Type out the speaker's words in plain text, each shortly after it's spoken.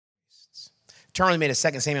Turn with me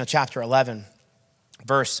to 2 Samuel chapter 11,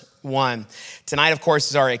 verse 1. Tonight, of course,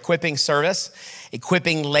 is our equipping service,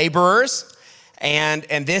 equipping laborers.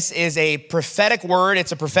 And this is a prophetic word.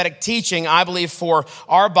 It's a prophetic teaching, I believe, for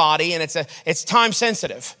our body, and it's time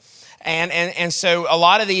sensitive. And so a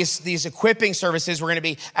lot of these equipping services, we're going to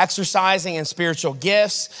be exercising in spiritual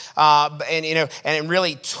gifts, and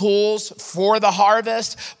really tools for the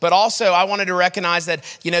harvest. But also I wanted to recognize that,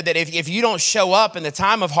 that if you don't show up in the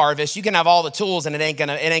time of harvest, you can have all the tools and it ain't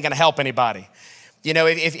gonna help anybody.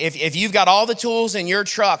 If you've got all the tools in your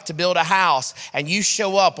truck to build a house and you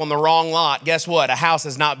show up on the wrong lot, guess what? A house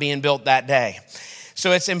is not being built that day.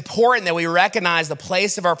 So it's important that we recognize the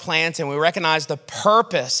place of our planting, we recognize the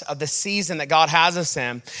purpose of the season that God has us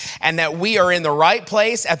in, and that we are in the right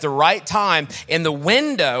place at the right time in the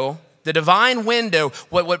window, the divine window,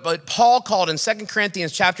 what Paul called in 2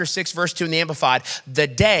 Corinthians chapter 6, verse 2 in the Amplified, the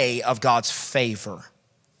day of God's favor.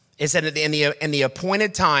 It's in the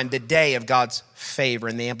appointed time, the day of God's favor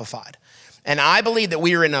in the Amplified. And I believe that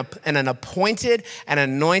we are in an appointed and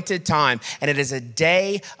anointed time, and it is a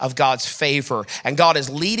day of God's favor. And God is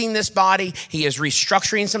leading this body. He is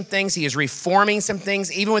restructuring some things. He is reforming some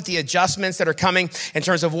things, even with the adjustments that are coming in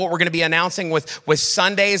terms of what we're going to be announcing with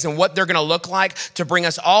Sundays and what they're going to look like to bring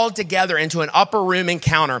us all together into an upper room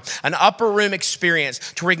encounter, an upper room experience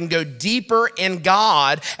to where we can go deeper in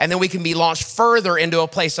God, and then we can be launched further into a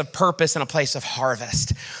place of purpose and a place of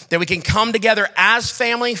harvest. That we can come together as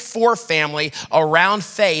family, for family, around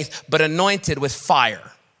faith, but anointed with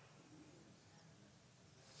fire.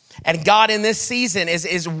 And God in this season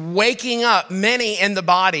is waking up many in the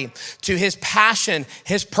body to his passion,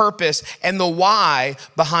 his purpose, and the why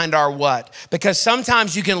behind our what. Because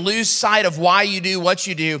sometimes you can lose sight of why you do what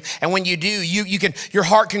you do. And when you do, your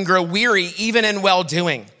heart can grow weary even in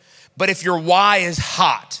well-doing. But if your why is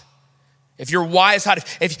hot,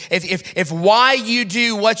 if why you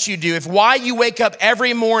do what you do, if why you wake up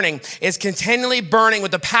every morning is continually burning with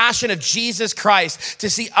the passion of Jesus Christ, to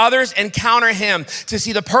see others encounter him, to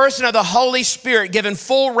see the person of the Holy Spirit given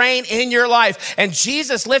full reign in your life, and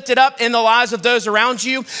Jesus lifted up in the lives of those around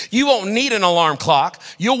you, you won't need an alarm clock.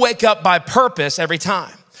 You'll wake up by purpose every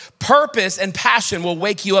time. Purpose and passion will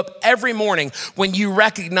wake you up every morning when you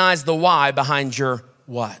recognize the why behind your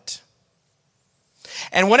what.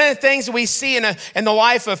 And one of the things that we see in the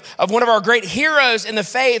life of one of our great heroes in the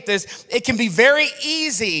faith is it can be very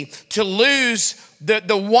easy to lose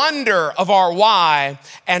the wonder of our why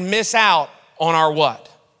and miss out on our what.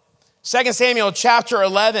 2 Samuel chapter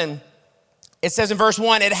 11, it says in verse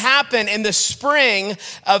 1, it happened in the spring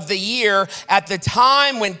of the year at the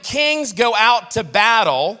time when kings go out to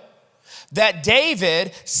battle, that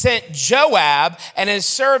David sent Joab and his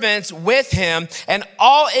servants with him and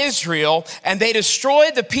all Israel, and they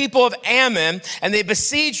destroyed the people of Ammon, and they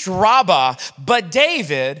besieged Rabbah, but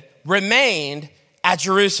David remained at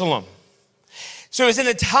Jerusalem. So it was in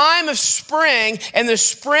the time of spring, in the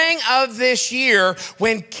spring of this year,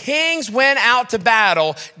 when kings went out to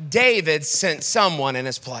battle, David sent someone in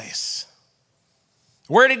his place.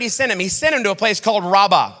 Where did he send him? He sent him to a place called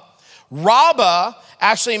Rabbah. Rabbah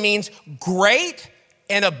actually means great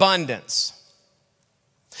in abundance.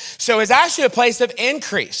 So it's actually a place of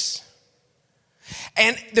increase.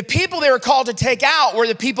 And the people they were called to take out were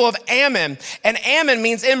the people of Ammon, and Ammon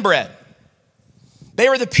means inbred. They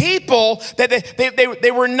were the people that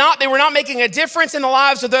they were not making a difference in the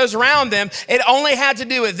lives of those around them. It only had to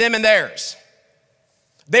do with them and theirs.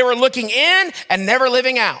 They were looking in and never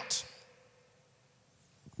living out.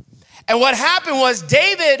 And what happened was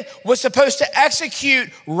David was supposed to execute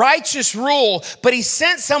righteous rule, but he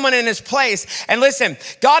sent someone in his place. And listen,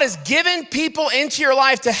 God has given people into your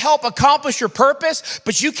life to help accomplish your purpose,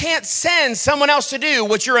 but you can't send someone else to do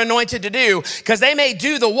what you're anointed to do, because they may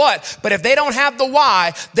do the what, but if they don't have the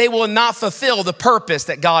why, they will not fulfill the purpose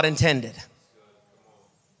that God intended.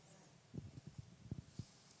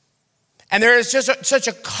 And there is just such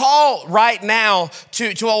a call right now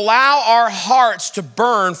to allow our hearts to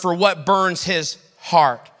burn for what burns his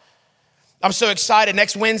heart. I'm so excited.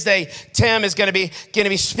 Next Wednesday, Tim is going to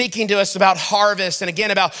be speaking to us about harvest, and again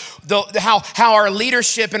about how our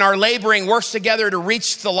leadership and our laboring works together to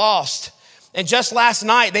reach the lost. And just last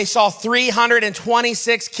night, they saw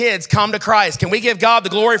 326 kids come to Christ. Can we give God the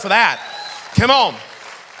glory for that? Come on.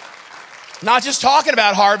 Not just talking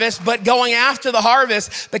about harvest, but going after the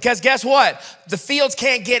harvest, because guess what? The fields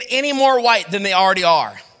can't get any more white than they already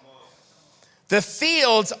are. The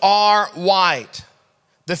fields are white.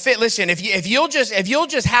 Listen, if you'll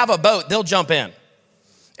just have a boat, they'll jump in.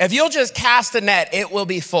 If you'll just cast a net, it will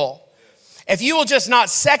be full. If you will just not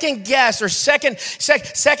second guess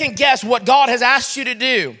what God has asked you to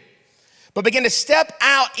do, but begin to step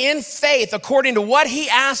out in faith according to what he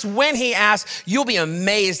asks, when he asks, you'll be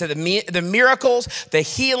amazed at the miracles, the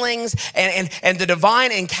healings, and the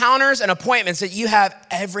divine encounters and appointments that you have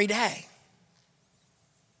every day.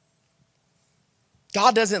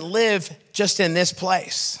 God doesn't live just in this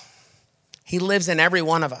place. He lives in every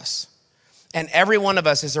one of us. And every one of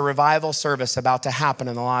us is a revival service about to happen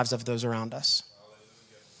in the lives of those around us.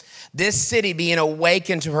 This city being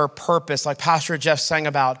awakened to her purpose, like Pastor Jeff sang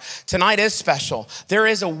about. Tonight is special. There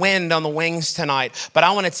is a wind on the wings tonight. But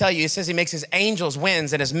I want to tell you, he says he makes his angels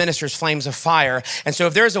winds and his ministers flames of fire. And so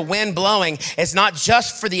if there's a wind blowing, it's not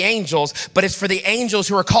just for the angels, but it's for the angels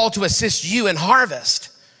who are called to assist you in harvest.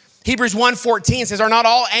 Hebrews 1:14 says, are not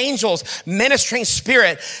all angels ministering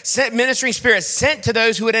spirits sent to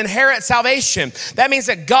those who would inherit salvation? That means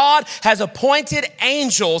that God has appointed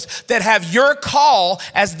angels that have your call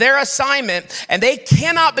as their assignment, and they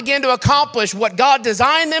cannot begin to accomplish what God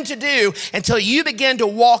designed them to do until you begin to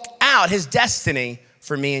walk out his destiny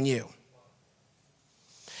for me and you.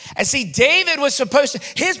 And see, David was supposed to,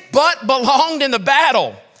 his butt belonged in the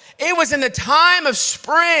battle. It was in the time of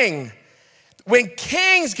spring, when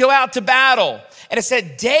kings go out to battle. And it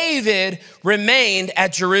said David remained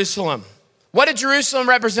at Jerusalem. What did Jerusalem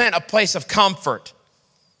represent? A place of comfort.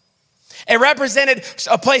 It represented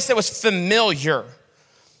a place that was familiar.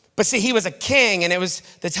 But see, he was a king, and it was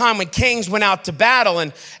the time when kings went out to battle,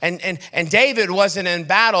 and David wasn't in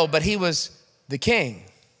battle, but he was the king.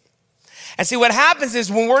 And see, what happens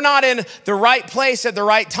is when we're not in the right place at the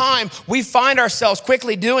right time, we find ourselves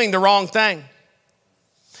quickly doing the wrong thing.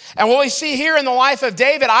 And what we see here in the life of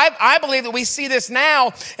David, I believe that we see this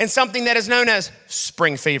now in something that is known as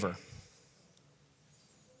spring fever.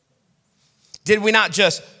 Did we not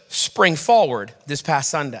just spring forward this past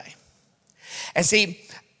Sunday? And see,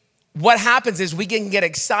 what happens is we can get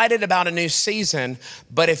excited about a new season,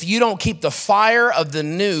 but if you don't keep the fire of the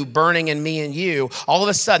new burning in me and you, all of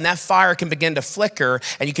a sudden that fire can begin to flicker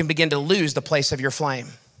and you can begin to lose the place of your flame.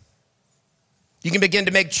 You can begin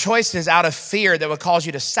to make choices out of fear that would cause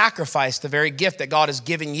you to sacrifice the very gift that God has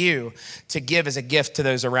given you to give as a gift to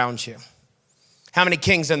those around you. How many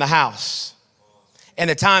kings in the house? In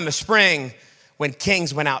the time of spring, when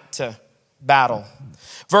kings went out to battle.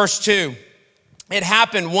 Verse 2, it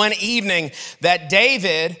happened one evening that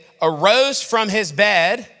David arose from his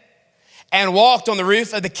bed and walked on the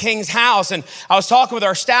roof of the king's house. And I was talking with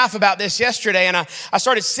our staff about this yesterday, and I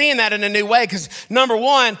started seeing that in a new way, because number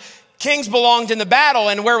one, kings belonged in the battle,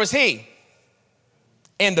 and where was he?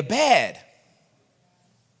 In the bed.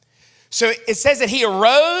 So it says that he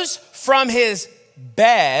arose from his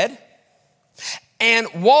bed and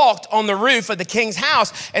walked on the roof of the king's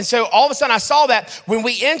house. And so all of a sudden I saw that when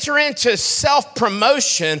we enter into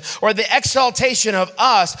self-promotion or the exaltation of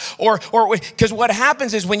us, or because what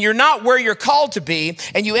happens is when you're not where you're called to be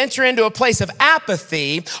and you enter into a place of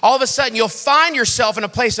apathy, all of a sudden you'll find yourself in a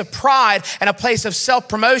place of pride and a place of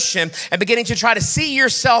self-promotion and beginning to try to see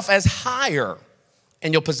yourself as higher,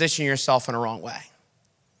 and you'll position yourself in a wrong way.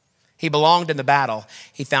 He belonged in the battle.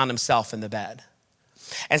 He found himself in the bed.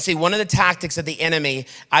 And see, one of the tactics of the enemy,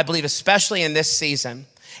 I believe, especially in this season,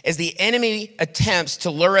 is the enemy attempts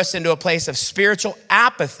to lure us into a place of spiritual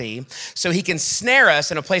apathy so he can snare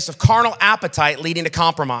us in a place of carnal appetite leading to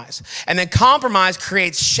compromise. And then compromise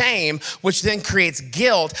creates shame, which then creates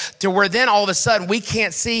guilt, to where then all of a sudden we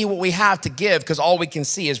can't see what we have to give because all we can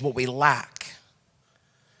see is what we lack.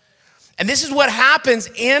 And this is what happens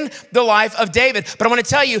in the life of David. But I want to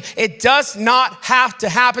tell you, it does not have to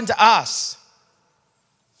happen to us.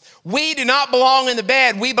 We do not belong in the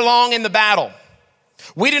bed, we belong in the battle.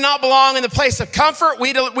 We do not belong in the place of comfort,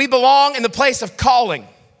 we belong in the place of calling.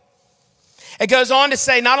 It goes on to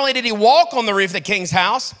say, not only did he walk on the roof of the king's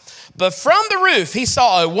house, but from the roof he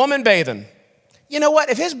saw a woman bathing. You know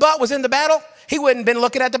what? If his butt was in the battle, he wouldn't have been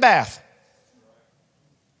looking at the bath.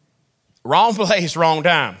 Wrong place, wrong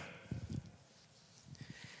time.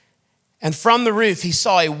 And from the roof he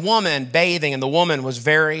saw a woman bathing, and the woman was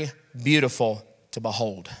very beautiful to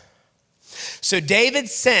behold. So David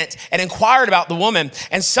sent and inquired about the woman,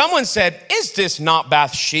 and someone said, is this not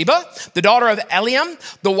Bathsheba, the daughter of Eliam,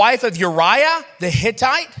 the wife of Uriah the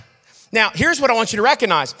Hittite? Now, here's what I want you to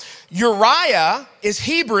recognize. Uriah is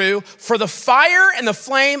Hebrew for the fire and the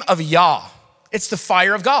flame of Yah. It's the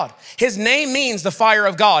fire of God. His name means the fire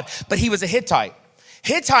of God, but he was a Hittite.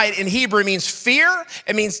 Hittite in Hebrew means fear,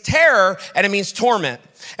 it means terror, and it means torment.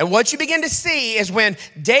 And what you begin to see is when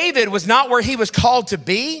David was not where he was called to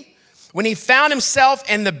be, When he found himself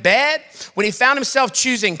in the bed, when he found himself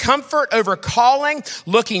choosing comfort over calling,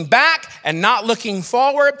 looking back and not looking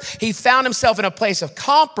forward, he found himself in a place of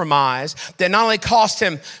compromise that not only cost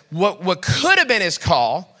him what could have been his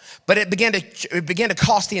call, but it began to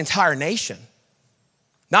cost the entire nation.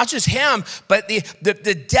 Not just him, but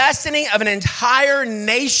the destiny of an entire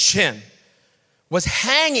nation was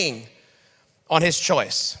hanging on his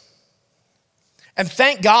choice. And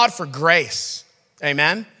thank God for grace,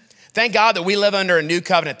 amen? Thank God that we live under a new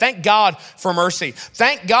covenant. Thank God for mercy.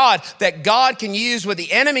 Thank God that God can use what the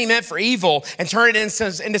enemy meant for evil and turn it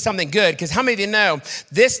into something good. Because how many of you know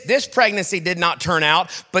this pregnancy did not turn out,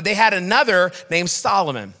 but they had another named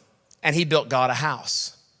Solomon, and he built God a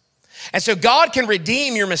house. And so God can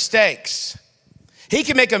redeem your mistakes. He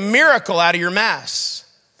can make a miracle out of your mess.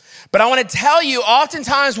 But I want to tell you,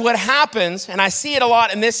 oftentimes what happens, and I see it a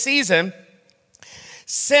lot in this season,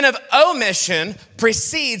 sin of omission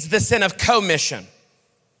precedes the sin of commission.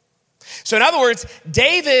 So in other words,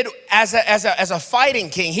 David, as a fighting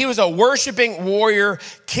king, he was a worshiping warrior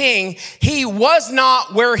king. He was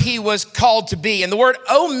not where he was called to be. And the word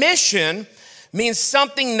omission means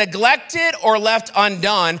something neglected or left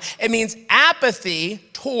undone. It means apathy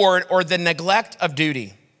toward or the neglect of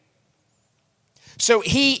duty. So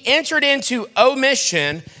he entered into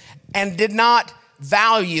omission and did not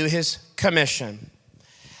value his commission.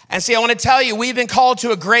 And see, I want to tell you, we've been called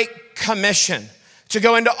to a great commission to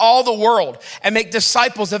go into all the world and make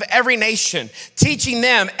disciples of every nation, teaching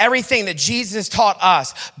them everything that Jesus taught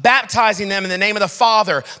us, baptizing them in the name of the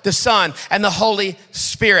Father, the Son, and the Holy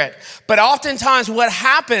Spirit. But oftentimes what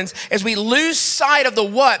happens is we lose sight of the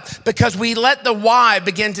what because we let the why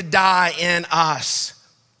begin to die in us.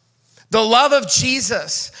 The love of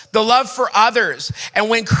Jesus, the love for others. And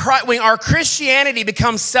when our Christianity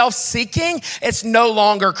becomes self-seeking, it's no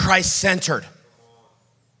longer Christ-centered.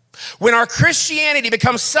 When our Christianity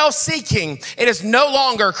becomes self-seeking, it is no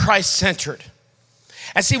longer Christ-centered.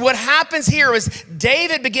 And see, what happens here is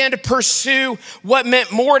David began to pursue what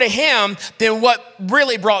meant more to him than what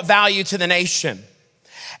really brought value to the nation.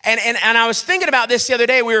 And I was thinking about this the other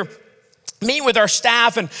day. We were meeting with our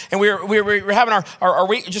staff, and we were having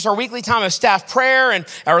our weekly time of staff prayer and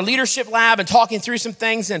our leadership lab and talking through some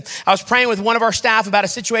things. And I was praying with one of our staff about a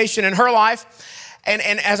situation in her life. And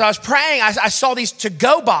as I was praying, I saw these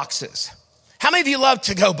to-go boxes. How many of you love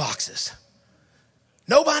to-go boxes?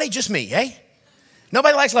 Nobody? Just me, eh?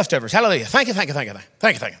 Nobody likes leftovers. Hallelujah. Thank you.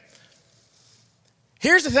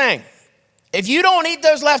 Here's the thing. If you don't eat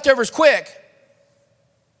those leftovers quick,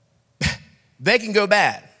 they can go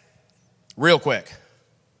bad. Real quick.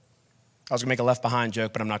 I was gonna make a Left Behind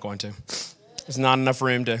joke, but I'm not going to. There's not enough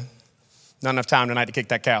time tonight to kick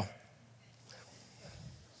that cow.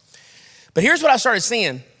 But here's what I started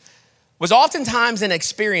seeing, was oftentimes in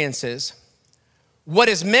experiences, what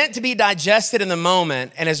is meant to be digested in the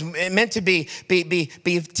moment and is meant to be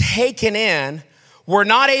taken in, we're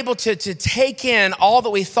not able to take in all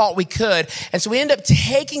that we thought we could. And so we end up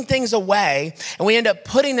taking things away and we end up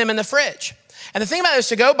putting them in the fridge. And the thing about those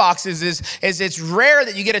to-go boxes is it's rare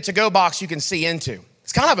that you get a to-go box you can see into.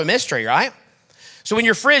 It's kind of a mystery, right? So when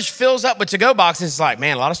your fridge fills up with to-go boxes, it's like,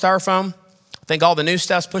 man, a lot of styrofoam. I think all the new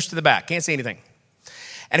stuff's pushed to the back. Can't see anything.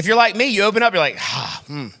 And if you're like me, you open up, you're like,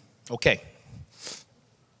 okay.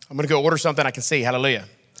 I'm going to go order something I can see. Hallelujah.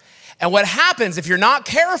 And what happens if you're not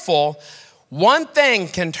careful, one thing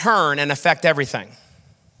can turn and affect everything.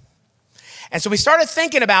 And so we started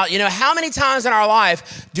thinking about, how many times in our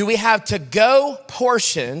life do we have to-go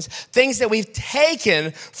portions, things that we've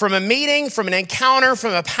taken from a meeting, from an encounter,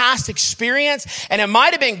 from a past experience, and it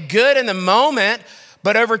might have been good in the moment,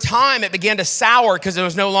 but over time it began to sour because it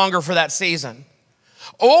was no longer for that season.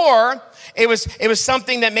 Or it was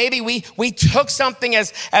something that maybe we took something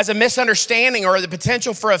as a misunderstanding or the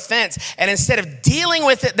potential for offense, and instead of dealing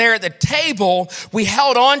with it there at the table, we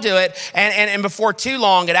held on to it, and before too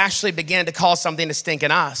long, it actually began to cause something to stink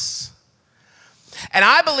in us. And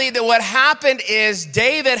I believe that what happened is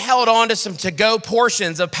David held on to some to-go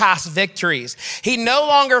portions of past victories. He no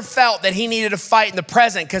longer felt that he needed to fight in the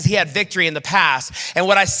present because he had victory in the past. And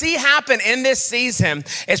what I see happen in this season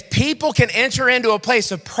is people can enter into a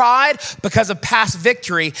place of pride because of past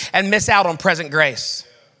victory and miss out on present grace.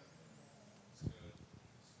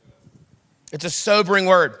 It's a sobering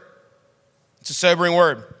word. It's a sobering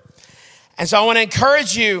word. And so I want to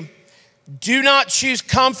encourage you, do not choose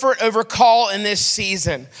comfort over call in this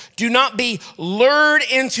season. Do not be lured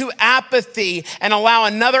into apathy and allow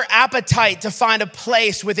another appetite to find a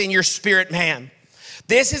place within your spirit man.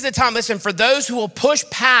 This is the time, listen, for those who will push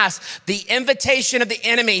past the invitation of the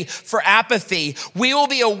enemy for apathy, we will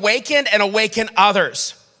be awakened and awaken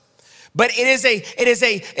others. But it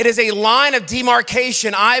is a line of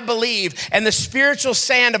demarcation, I believe, and the spiritual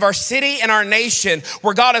sand of our city and our nation,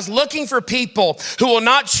 where God is looking for people who will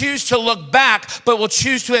not choose to look back, but will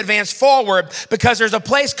choose to advance forward, because there's a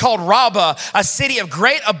place called Rabbah, a city of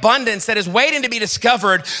great abundance that is waiting to be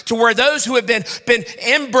discovered, to where those who have been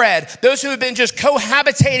inbred, those who have been just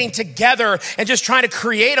cohabitating together and just trying to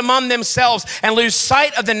create among themselves and lose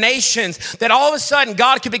sight of the nations, that all of a sudden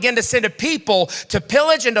God could begin to send a people to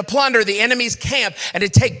pillage and to plunder the enemy's camp and to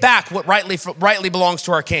take back what rightly belongs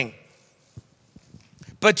to our king.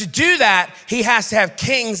 But to do that, he has to have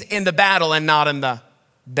kings in the battle and not in the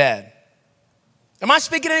bed. Am I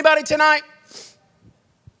speaking to anybody tonight?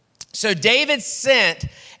 So David sent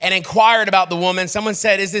and inquired about the woman. Someone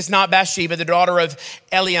said, is this not Bathsheba, the daughter of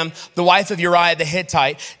Eliam, the wife of Uriah the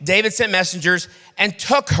Hittite? David sent messengers and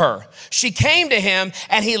took her. She came to him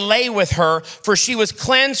and he lay with her, for she was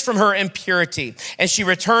cleansed from her impurity. And she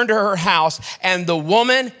returned to her house, and the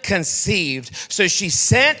woman conceived. So she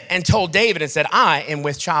sent and told David and said, I am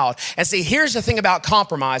with child. And see, here's the thing about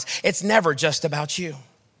compromise. It's never just about you.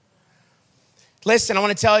 Listen, I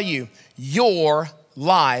want to tell you, your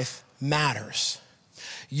life matters.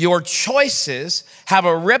 Your choices have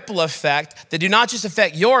a ripple effect that do not just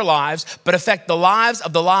affect your lives, but affect the lives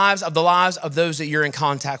of those that you're in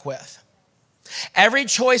contact with. Every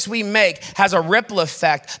choice we make has a ripple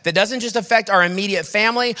effect that doesn't just affect our immediate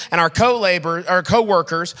family and our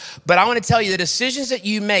co-workers, but I want to tell you the decisions that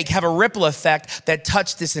you make have a ripple effect that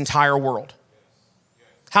touch this entire world.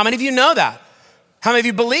 How many of you know that? How many of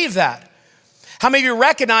you believe that? How many of you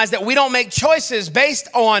recognize that we don't make choices based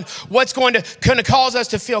on what's going to cause us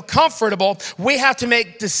to feel comfortable? We have to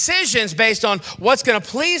make decisions based on what's going to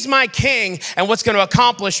please my king and what's going to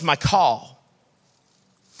accomplish my call.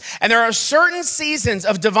 And there are certain seasons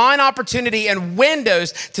of divine opportunity and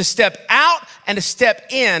windows to step out and to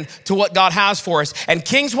step in to what God has for us. And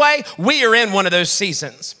Kingsway, we are in one of those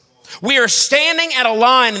seasons. We are standing at a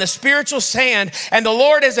line in the spiritual sand, and the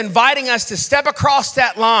Lord is inviting us to step across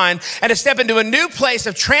that line and to step into a new place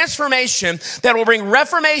of transformation that will bring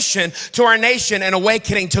reformation to our nation and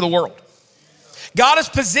awakening to the world. God is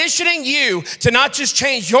positioning you to not just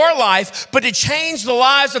change your life, but to change the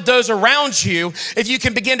lives of those around you, if you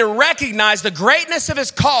can begin to recognize the greatness of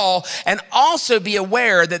his call and also be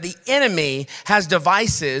aware that the enemy has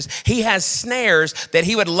devices, he has snares that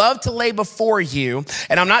he would love to lay before you.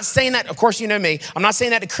 And I'm not saying that, of course you know me, I'm not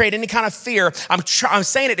saying that to create any kind of fear. I'm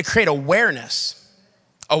saying it to create awareness.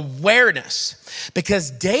 Awareness.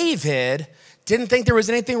 Because David didn't think there was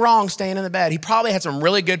anything wrong staying in the bed. He probably had some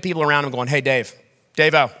really good people around him going, hey,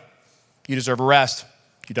 Dave-O, you deserve a rest.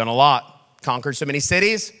 You've done a lot. Conquered so many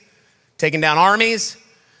cities, taken down armies.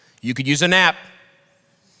 You could use a nap.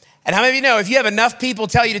 And how many of you know, if you have enough people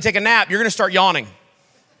tell you to take a nap, you're going to start yawning.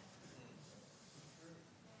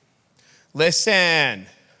 Listen,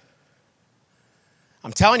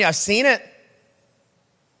 I'm telling you, I've seen it.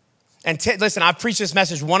 And listen, I've preached this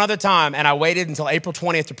message one other time, and I waited until April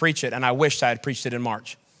 20th to preach it, and I wished I had preached it in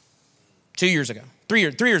March. 2 years ago, 3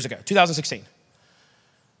 years ago, 2016.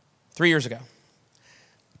 3 years ago.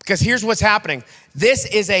 Because here's what's happening. This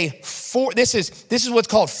is what's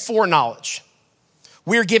called foreknowledge.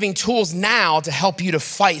 We're giving tools now to help you to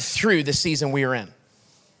fight through the season we are in.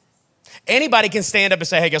 Anybody can stand up and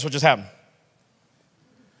say, hey, guess what just happened?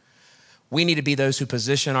 We need to be those who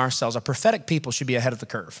position ourselves. Our prophetic people should be ahead of the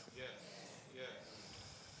curve.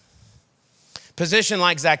 Position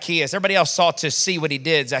like Zacchaeus. Everybody else sought to see what he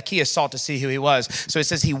did. Zacchaeus sought to see who he was. So it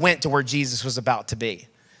says he went to where Jesus was about to be.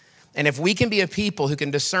 And if we can be a people who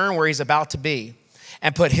can discern where he's about to be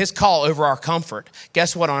and put his call over our comfort,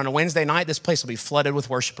 guess what? On a Wednesday night, this place will be flooded with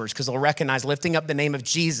worshipers, because they'll recognize lifting up the name of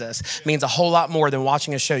Jesus means a whole lot more than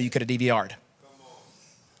watching a show you could have DVR'd.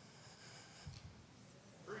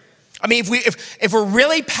 I mean, if we're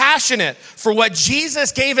really passionate for what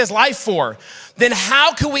Jesus gave his life for, then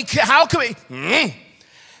how can we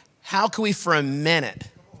for a minute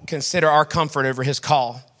consider our comfort over his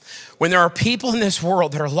call? When there are people in this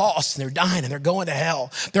world that are lost and they're dying and they're going to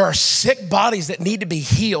hell, there are sick bodies that need to be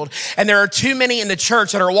healed, and there are too many in the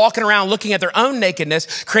church that are walking around looking at their own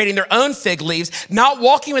nakedness, creating their own fig leaves, not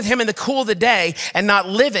walking with him in the cool of the day, and not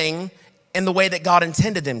living in the way that God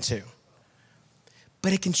intended them to.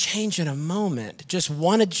 But it can change in a moment. Just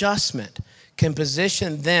one adjustment can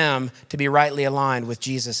position them to be rightly aligned with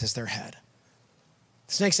Jesus as their head.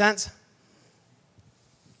 Does this make sense?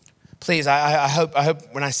 Please, I hope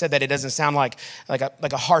when I said that, it doesn't sound like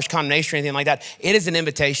a harsh condemnation or anything like that. It is an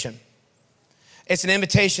invitation. It's an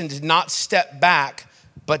invitation to not step back,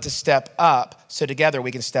 but to step up, so together we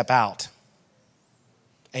can step out.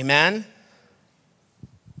 Amen?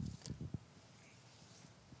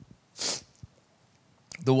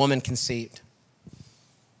 the woman conceived.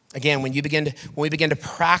 Again, when we begin to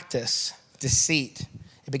practice deceit,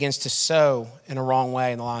 it begins to sow in a wrong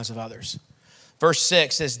way in the lives of others. Verse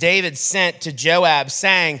 6 says, David sent to Joab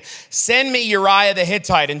saying, send me Uriah the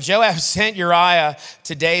Hittite. And Joab sent Uriah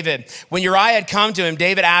to David. When Uriah had come to him,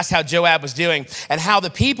 David asked how Joab was doing and how the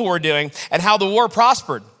people were doing and how the war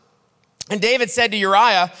prospered. And David said to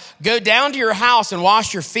Uriah, go down to your house and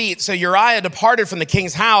wash your feet. So Uriah departed from the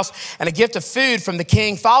king's house, and a gift of food from the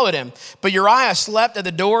king followed him. But Uriah slept at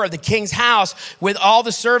the door of the king's house with all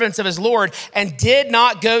the servants of his Lord and did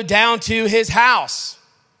not go down to his house.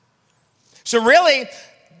 So really,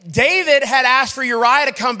 David had asked for Uriah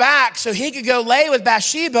to come back so he could go lay with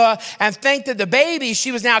Bathsheba and think that the baby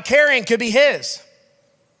she was now carrying could be his.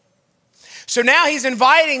 So now he's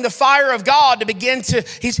inviting the fire of God to begin to,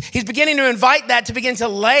 he's beginning to invite that to begin to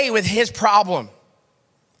lay with his problem.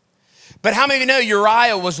 But how many of you know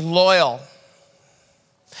Uriah was loyal?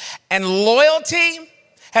 And loyalty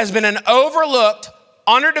has been an overlooked,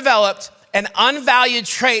 underdeveloped, and unvalued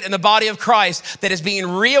trait in the body of Christ that is being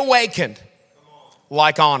reawakened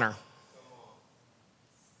like honor.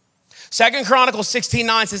 2 Chronicles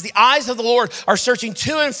 16:9 says, the eyes of the Lord are searching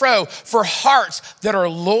to and fro for hearts that are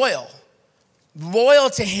loyal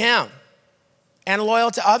to him and loyal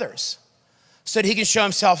to others so that he can show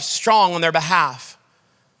himself strong on their behalf.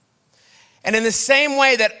 And in the same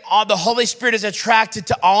way that the Holy Spirit is attracted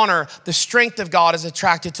to honor, the strength of God is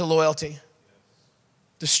attracted to loyalty.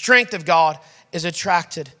 The strength of God is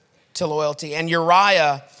attracted to loyalty. And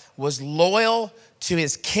Uriah was loyal to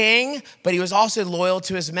his king, but he was also loyal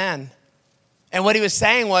to his men. And what he was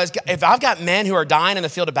saying was, if I've got men who are dying in the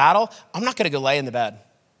field of battle, I'm not gonna go lay in the bed.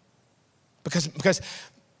 Because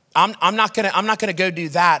I'm not gonna go do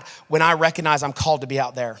that when I recognize I'm called to be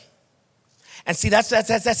out there. And see, that's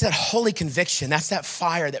that holy conviction. That's that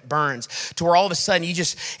fire that burns to where all of a sudden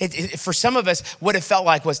for some of us, what it felt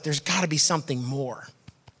like was there's gotta be something more.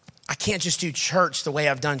 I can't just do church the way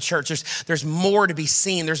I've done church. There's more to be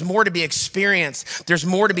seen. There's more to be experienced. There's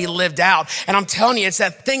more to be lived out. And I'm telling you, it's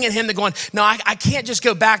that thing in him that going, no, I can't just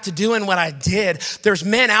go back to doing what I did. There's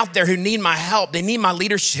men out there who need my help. They need my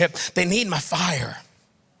leadership. They need my fire.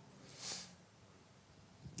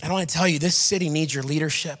 I want to tell you, this city needs your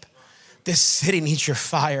leadership. This city needs your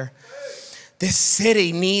fire. This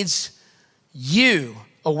city needs you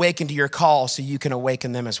awakened to your call so you can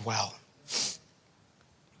awaken them as well.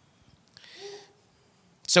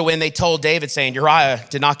 So when they told David saying, Uriah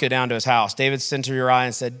did not go down to his house, David sent to Uriah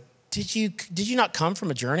and said, did you not come from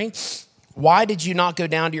a journey? Why did you not go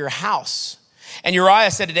down to your house? And Uriah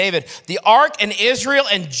said to David, the ark and Israel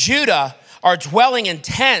and Judah are dwelling in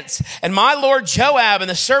tents, and my lord Joab and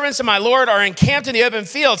the servants of my lord are encamped in the open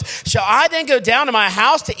fields. Shall I then go down to my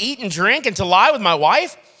house to eat and drink and to lie with my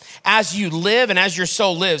wife? As you live and as your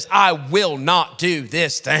soul lives, I will not do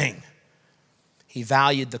this thing. He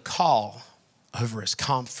valued the call over his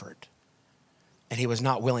comfort, and he was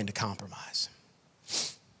not willing to compromise.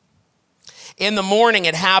 In the morning,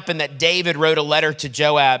 it happened that David wrote a letter to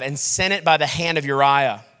Joab and sent it by the hand of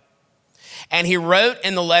Uriah. And he wrote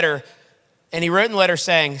in the letter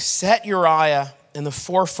saying, set Uriah in the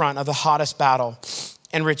forefront of the hottest battle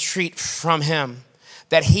and retreat from him,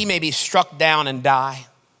 that he may be struck down and die.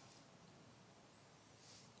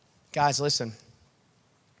 Guys, listen.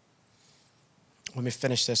 Let me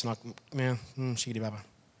finish this and shiggity baba.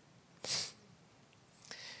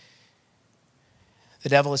 The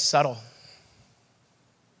devil is subtle.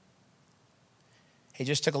 He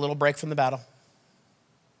just took a little break from the battle.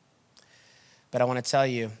 But I want to tell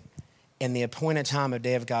you, in the appointed time of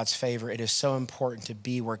day of God's favor, it is so important to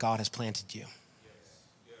be where God has planted you.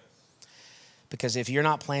 Because if you're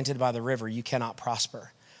not planted by the river, you cannot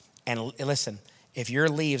prosper. And listen, if your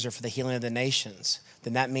leaves are for the healing of the nations,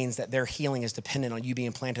 then that means that their healing is dependent on you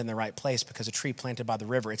being planted in the right place, because a tree planted by the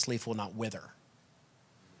river, its leaf will not wither.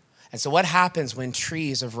 And so what happens when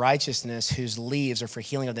trees of righteousness whose leaves are for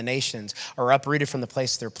healing of the nations are uprooted from the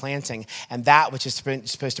place they're planting, and that which is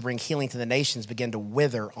supposed to bring healing to the nations begin to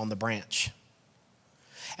wither on the branch?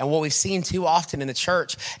 And what we've seen too often in the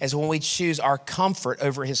church is when we choose our comfort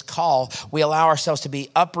over his call, we allow ourselves to be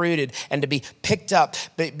uprooted and to be picked up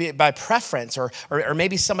by preference, or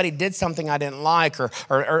maybe somebody did something I didn't like, or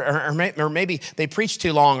maybe they preach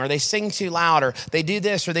too long, or they sing too loud, or they do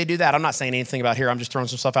this or they do that. I'm not saying anything about here. I'm just throwing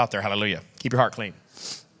some stuff out there. Hallelujah. Keep your heart clean.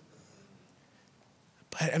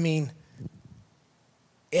 But I mean,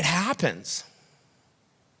 it happens.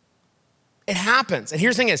 It happens. And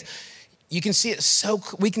here's the thing is, we can see it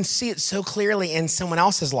so clearly in someone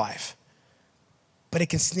else's life, but it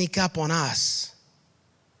can sneak up on us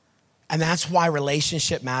And that's why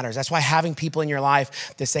relationship matters. That's why having people in your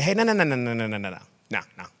life that say, hey, no.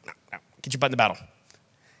 Get your butt in the battle.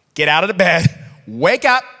 Get out of the bed. Wake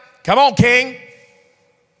up. Come on, King.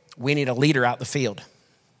 We need a leader out in the field.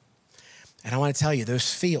 And I want to tell you,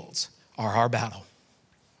 those fields are our battle.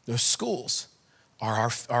 Those schools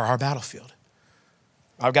are our battlefield.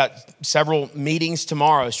 I've got several meetings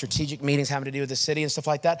tomorrow, strategic meetings having to do with the city and stuff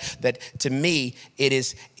like that, that to me, it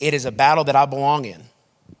is a battle that I belong in.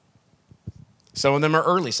 Some of them are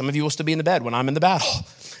early. Some of you will still be in the bed when I'm in the battle.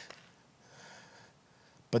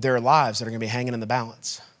 But there are lives that are going to be hanging in the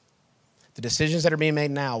balance. The decisions that are being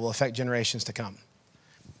made now will affect generations to come.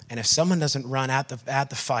 And if someone doesn't run at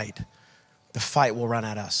the fight will run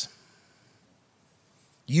at us.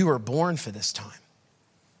 You were born for this time.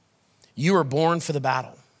 You were born for the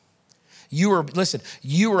battle. You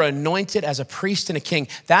were anointed as a priest and a king.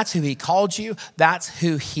 That's who he called you. That's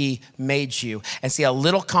who he made you. And see, a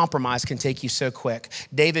little compromise can take you so quick.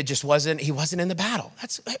 David wasn't in the battle.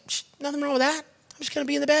 That's nothing wrong with that. I'm just gonna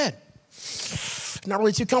be in the bed. Not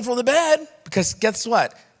really too comfortable in the bed, because guess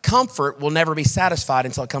what? Comfort will never be satisfied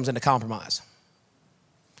until it comes into compromise.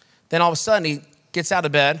 Then all of a sudden he gets out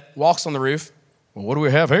of bed, walks on the roof. Well, what do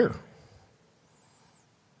we have here?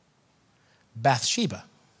 Bathsheba.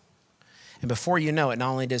 And before you know it, not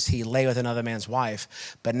only does he lay with another man's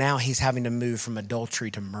wife, but now he's having to move from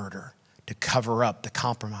adultery to murder, to cover up, to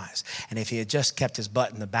compromise. And if he had just kept his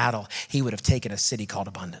butt in the battle, he would have taken a city called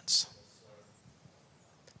abundance.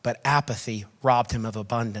 But apathy robbed him of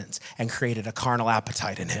abundance and created a carnal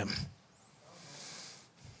appetite in him.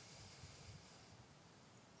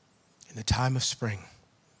 In the time of spring,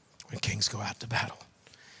 when kings go out to battle,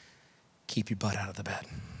 keep your butt out of the bed.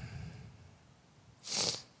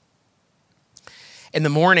 In the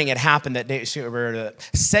morning, it happened that David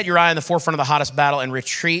set Uriah in the forefront of the hottest battle and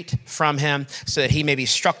retreat from him so that he may be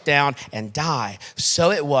struck down and die. So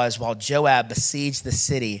it was while Joab besieged the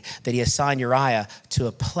city that he assigned Uriah to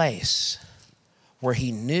a place where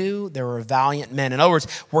he knew there were valiant men. In other words,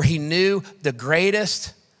 where he knew the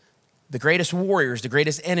greatest warriors, the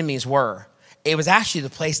greatest enemies were. It was actually the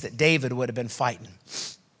place that David would have been fighting.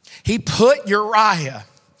 He put Uriah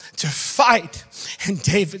to fight in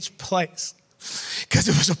David's place, because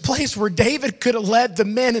it was a place where David could have led the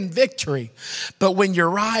men in victory. But when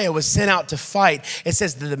Uriah was sent out to fight, it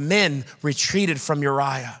says that the men retreated from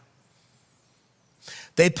Uriah.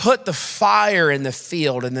 They put the fire in the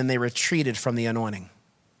field and then they retreated from the anointing.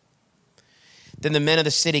 Then the men of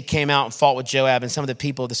the city came out and fought with Joab, and some of the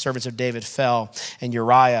people, the servants of David, fell, and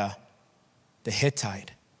Uriah the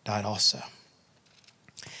Hittite died also.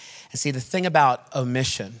 And see, the thing about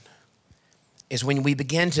omission is when we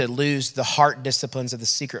begin to lose the heart disciplines of the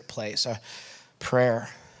secret place, prayer,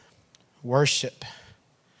 worship,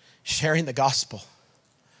 sharing the gospel,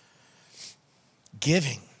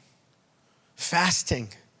 giving, fasting,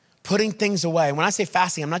 putting things away. When I say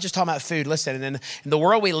fasting, I'm not just talking about food. Listen, in the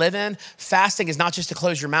world we live in, fasting is not just to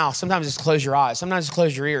close your mouth. Sometimes it's to close your eyes. Sometimes it's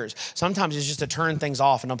close your ears. Sometimes it's just to turn things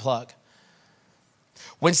off and unplug.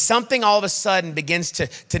 When something all of a sudden begins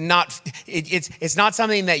to not, it's not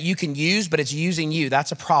something that you can use, but it's using you,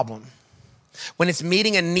 that's a problem. When it's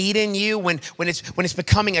meeting a need in you, when it's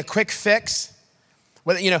becoming a quick fix,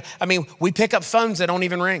 we pick up phones that don't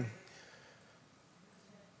even ring.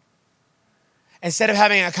 Instead of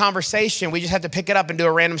having a conversation, we just have to pick it up and do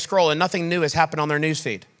a random scroll, and nothing new has happened on their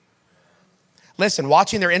newsfeed. Listen,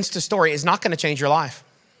 watching their Insta story is not gonna change your life.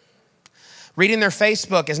 Reading their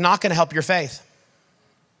Facebook is not gonna help your faith.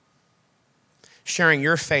 Sharing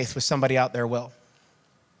your faith with somebody out there will.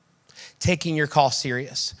 Taking your call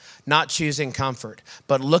serious, not choosing comfort,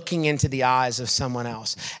 but looking into the eyes of someone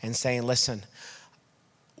else and saying, listen,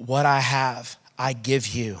 what I have, I give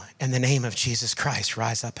you. In the name of Jesus Christ,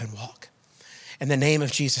 rise up and walk. In the name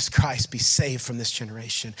of Jesus Christ, be saved from this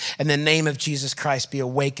generation. In the name of Jesus Christ, be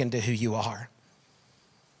awakened to who you are.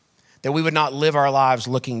 That we would not live our lives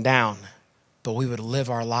looking down, but we would live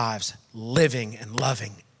our lives living and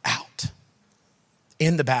loving out.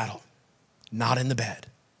 In the battle, not in the bed.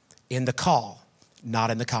 In the call, not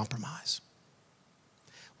in the compromise.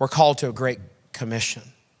 We're called to a great commission.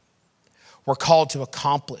 We're called to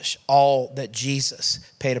accomplish all that Jesus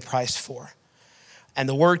paid a price for. And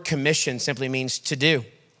the word commission simply means to do.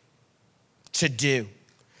 To do.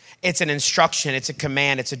 It's an instruction, it's a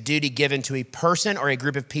command, it's a duty given to a person or a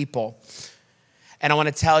group of people. And I want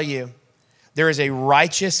to tell you, there is a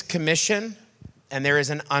righteous commission and there is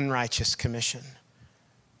an unrighteous commission.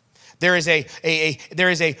 There is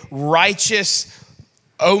a righteous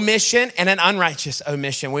omission and an unrighteous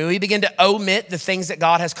omission. When we begin to omit the things that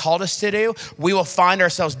God has called us to do, we will find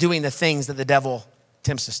ourselves doing the things that the devil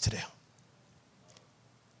tempts us to do.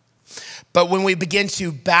 But when we begin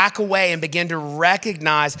to back away and begin to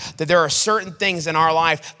recognize that there are certain things in our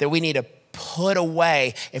life that we need to put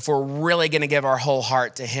away if we're really going to give our whole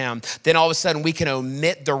heart to him, then all of a sudden we can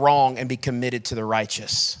omit the wrong and be committed to the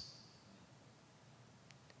righteous.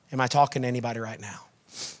 Am I talking to anybody right now?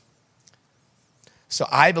 So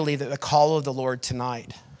I believe that the call of the Lord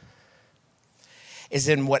tonight is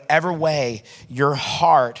in whatever way your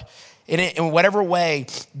heart, in whatever way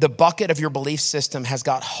the bucket of your belief system has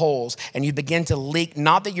got holes and you begin to leak,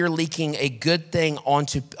 not that you're leaking a good thing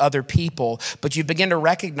onto other people, but you begin to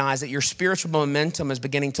recognize that your spiritual momentum is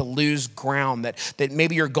beginning to lose ground, that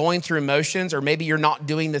maybe you're going through motions, or maybe you're not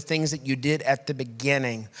doing the things that you did at the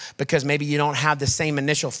beginning because maybe you don't have the same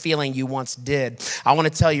initial feeling you once did. I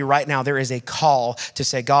want to tell you right now, there is a call to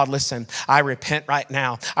say, God, listen, I repent right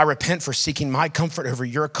now. I repent for seeking my comfort over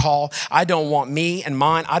your call. I don't want me and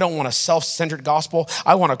mine. I don't want a self-centered gospel.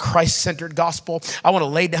 I want a Christ-centered gospel. I want to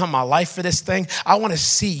lay down my life for this thing. I want to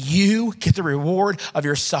see you get the reward of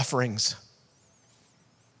your sufferings.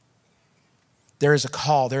 There is a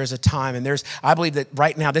call, there is a time, and I believe that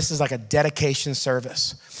right now this is like a dedication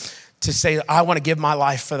service to say, I want to give my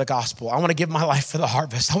life for the gospel. I want to give my life for the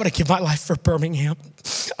harvest. I want to give my life for Birmingham.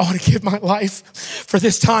 I want to give my life for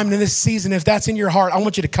this time and this season. If that's in your heart, I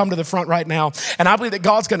want you to come to the front right now. And I believe that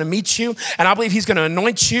God's going to meet you, and I believe he's going to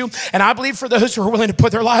anoint you. And I believe for those who are willing to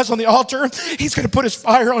put their lives on the altar, he's going to put his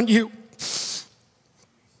fire on you.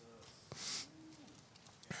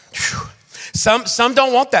 Whew. Some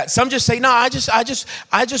don't want that. Some just say, no, I just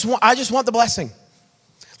want the blessing.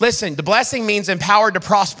 Listen, the blessing means empowered to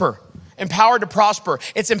prosper. Empowered to prosper.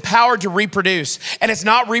 It's empowered to reproduce. And it's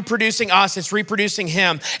not reproducing us, it's reproducing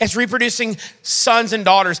him. It's reproducing sons and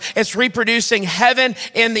daughters. It's reproducing heaven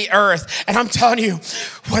in the earth. And I'm telling you,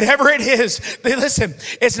 whatever it is, listen,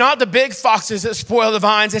 it's not the big foxes that spoil the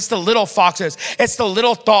vines, it's the little foxes. It's the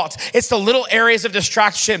little thoughts. It's the little areas of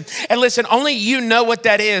distraction. And listen, only you know what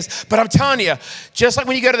that is. But I'm telling you, just like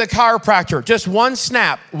when you go to the chiropractor, just one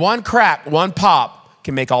snap, one crack, one pop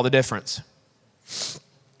can make all the difference.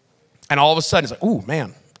 And all of a sudden, it's like, ooh,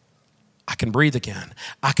 man, I can breathe again.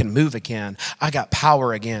 I can move again. I got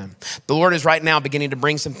power again. The Lord is right now beginning to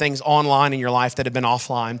bring some things online in your life that have been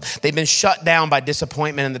offline. They've been shut down by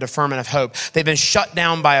disappointment and the deferment of hope. They've been shut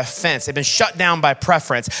down by offense. They've been shut down by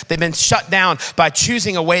preference. They've been shut down by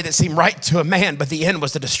choosing a way that seemed right to a man, but the end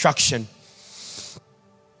was the destruction.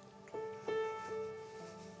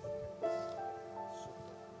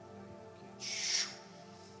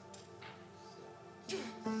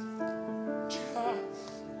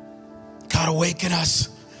 God, awaken us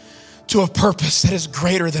to a purpose that is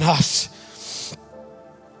greater than us.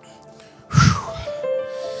 Whew.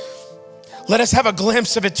 Let us have a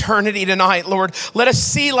glimpse of eternity tonight, Lord. Let us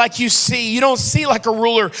see like you see. You don't see like a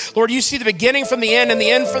ruler. Lord, you see the beginning from the end and the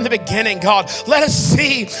end from the beginning, God. Let us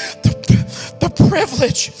see the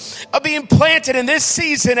privilege of being planted in this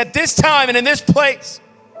season, at this time, and in this place.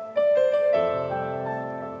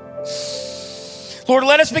 Lord,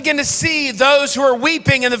 let us begin to see those who are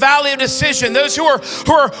weeping in the valley of decision, those who are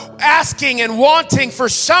asking and wanting for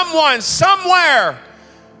someone, somewhere,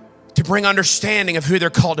 to bring understanding of who they're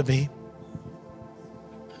called to be.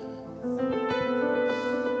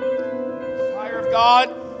 Fire of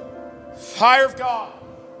God, fire of God,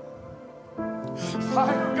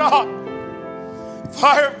 fire of God,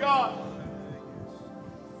 fire of God.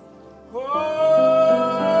 Whoa.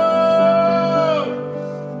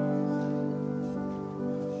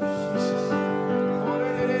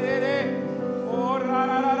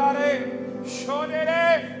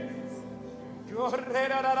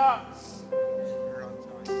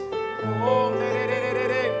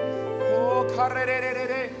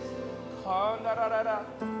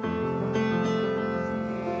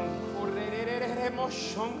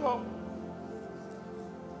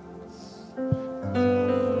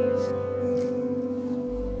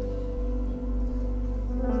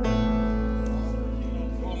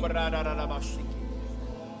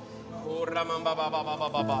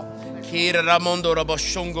 Kira Ramondo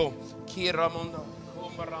Raboshongo, Kira Mondo,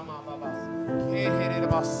 Kumbarama Baba, Kehiri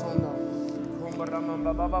Basondo,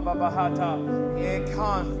 Kumbarama Baba Bahata,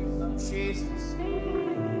 Ekan, Jesus.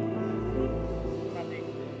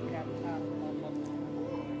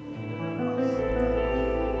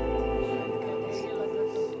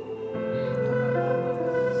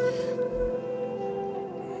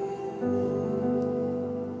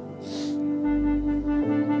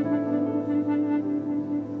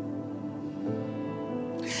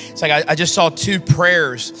 It's like I just saw two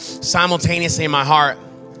prayers simultaneously in my heart.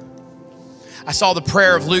 I saw the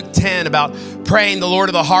prayer of Luke 10 about praying the Lord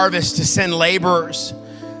of the harvest to send laborers.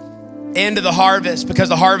 end of the harvest because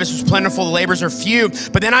the harvest was plentiful, the laborers are few.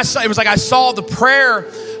 But then I saw the prayer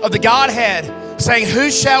of the Godhead saying,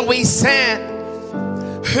 who shall we send?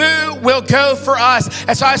 Who will go for us?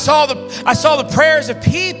 And so I saw the prayers of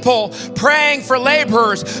people praying for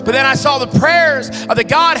laborers, but then I saw the prayers of the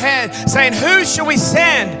Godhead saying, who should we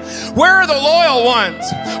send? Where are the loyal ones?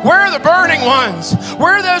 Where are the burning ones?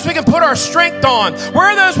 Where are those we can put our strength on? Where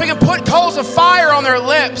are those we can put coals of fire on their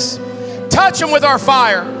lips? Touch them with our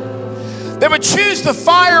fire. They would choose the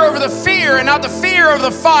fire over the fear and not the fear over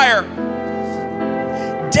the fire.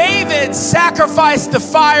 David sacrificed the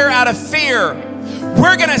fire out of fear.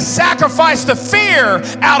 We're going to sacrifice the fear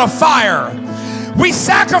out of fire. We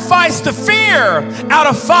sacrifice the fear out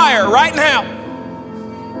of fire right now.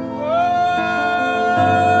 Whoa!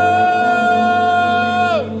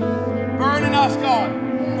 Burn in us, God.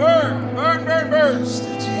 Burn, burn, burn, burn.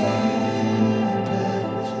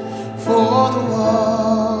 For the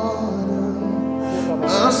water,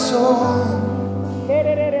 my soul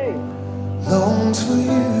longs for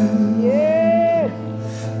you.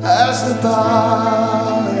 As the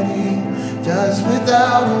body does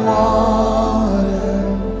without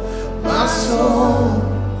water, my soul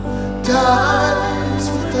dies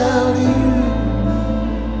without you.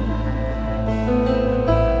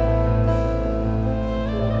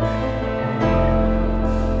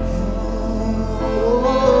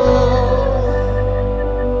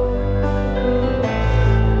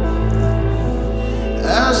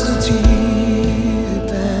 As the deep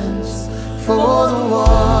bends for the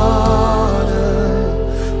water,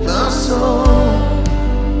 my soul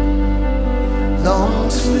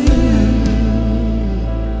longs for you.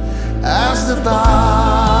 As the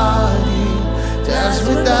body does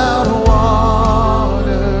without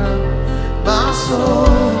water, my soul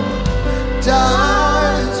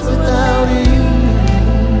dies without you.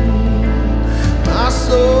 My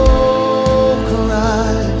soul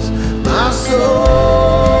cries, my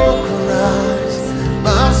soul cries,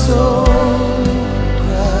 my soul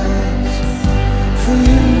cries for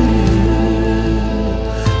you.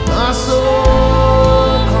 My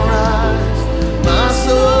soul cries, my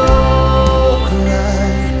soul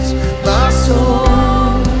cries, my soul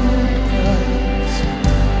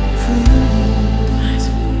cries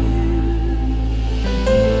for you.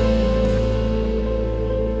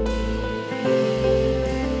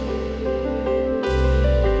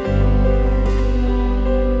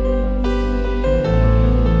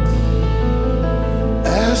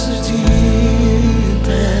 As the deep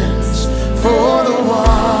ends for the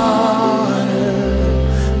water,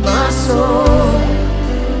 my soul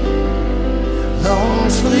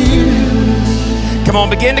longs for you. Come on,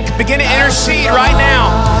 begin to intercede right now.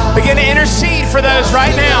 Begin to intercede for those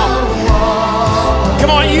right now. Come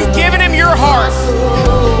on, you've given him your heart.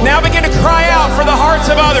 Now begin to cry out for the hearts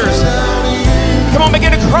of others. Come on,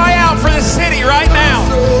 begin to cry out for the city right now.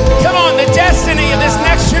 Come on, the destiny of this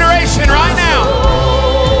next generation right now.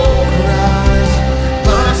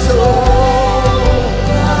 My soul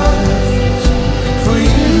cries for you.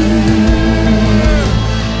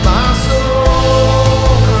 My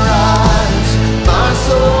soul cries, my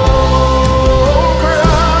soul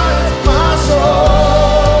cries, my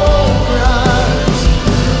soul cries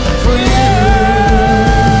for you.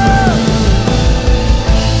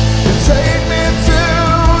 Take me to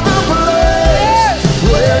the place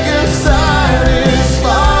where you're satisfied.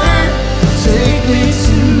 Take me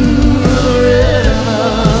to the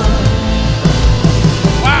river.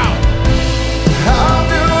 Wow. I'll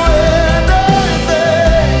do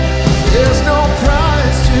anything. There's no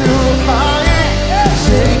price too high.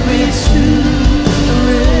 Take me to the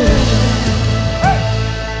river.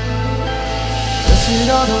 Blessed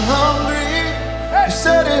are the hungry. You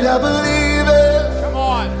said it, I believe it. Come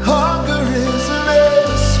on. Hunger is an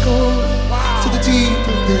escort to the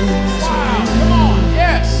deeper things. Wow. Come on.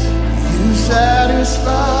 Yes. You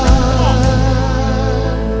satisfy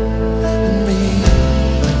me.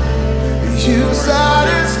 You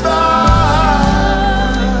satisfy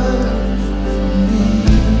me.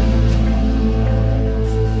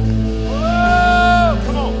 Whoa.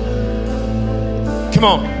 Come on. Come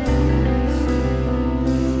on.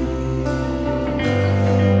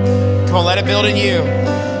 Come on, let it build in you.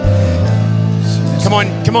 Come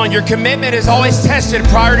on, come on. Your commitment is always tested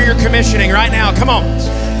prior to your commissioning right now. Come on.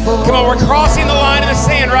 Come on, we're crossing the line in the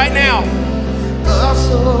sand right now. My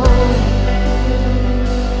soul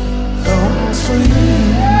longs for you.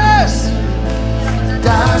 Yes.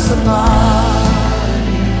 Dies the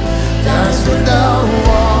body, dies without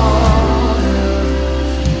water.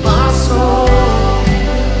 My soul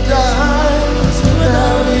dies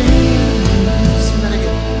without you. Sing that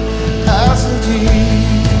again. As the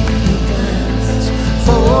deep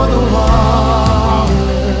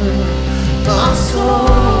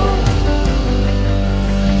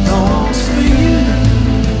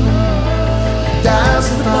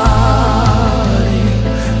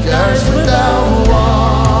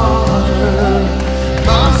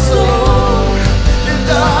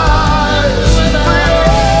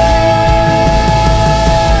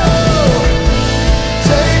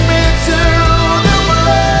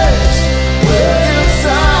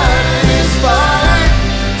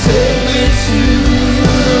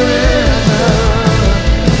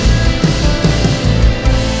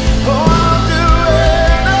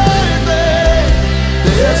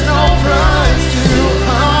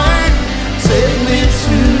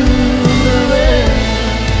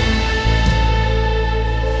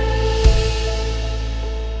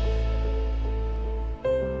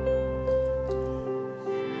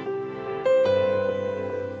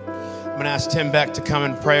going to ask Tim Beck to come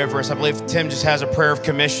and pray over us. I believe Tim just has a prayer of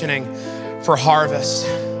commissioning for harvest.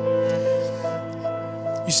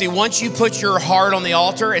 You see, once you put your heart on the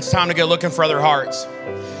altar, it's time to go looking for other hearts.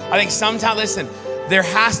 I think sometimes, listen, there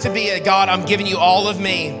has to be a God, I'm giving you all of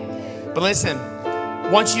me. But listen,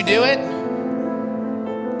 once you do it,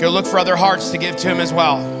 go look for other hearts to give to him as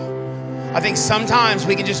well. I think sometimes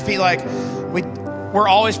we can just be like, we're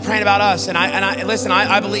always praying about us. And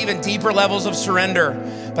I believe in deeper levels of surrender.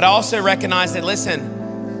 But I also recognize that,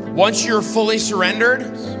 listen, once you're fully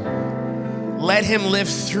surrendered, let him live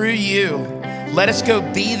through you. Let us go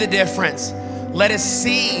be the difference. Let us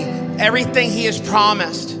see everything he has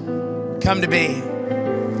promised come to be.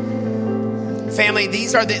 Family,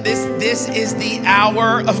 this is the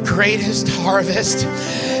hour of greatest harvest.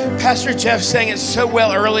 Pastor Jeff sang it so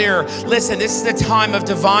well earlier. Listen, this is the time of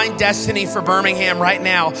divine destiny for Birmingham right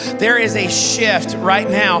now. There is a shift right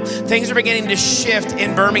now. Things are beginning to shift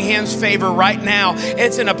in Birmingham's favor right now.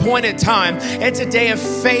 It's an appointed time. It's a day of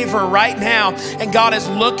favor right now. And God is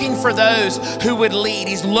looking for those who would lead.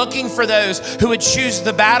 He's looking for those who would choose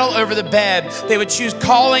the battle over the bed. They would choose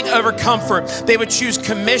calling over comfort. They would choose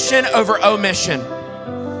commission over omission.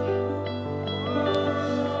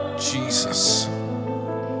 Jesus.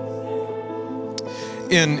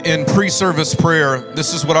 In pre-service prayer,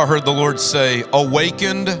 this is what I heard the Lord say: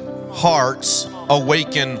 awakened hearts,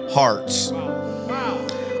 awaken hearts.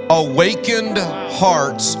 Awakened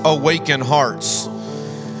hearts, awaken hearts.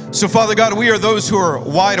 So Father God, we are those who are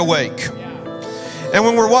wide awake. And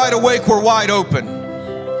when we're wide awake, we're wide open.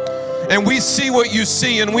 And we see what you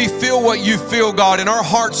see and we feel what you feel, God. And our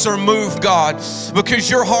hearts are moved, God, because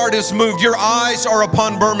your heart is moved. Your eyes are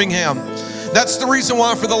upon Birmingham. That's the reason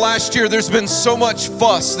why for the last year there's been so much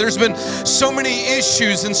fuss. There's been so many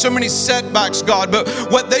issues and so many setbacks, God. But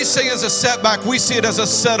what they say is a setback, we see it as a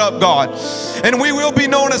setup, God. And we will be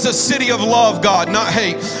known as a city of love, God, not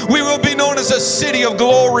hate. We will be known as a city of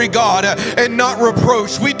glory, God, and not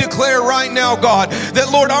reproach. We declare right now, God,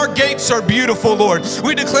 that, Lord, our gates are beautiful, Lord.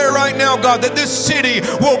 We declare right now, God, that this city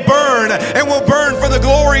will burn and will burn for the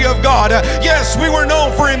glory of God. Yes, we were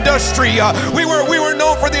known for industry. We were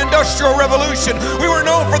known for the Industrial Revolution. We were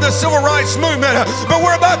known for the Civil Rights Movement, but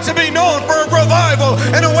we're about to be known for revival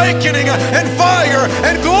and awakening and fire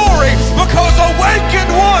and glory, because awakened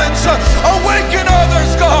ones awaken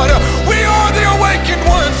others, God. We are the awakened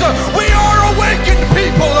ones. We are awakened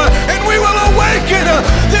people, and we will awaken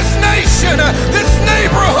this nation, this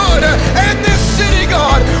neighborhood, and this city,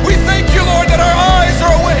 God. We thank you, Lord, that our eyes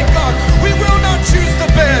are awake, God. We will not choose the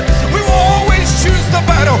bed. We will always choose the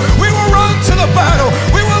battle. We will run to the battle.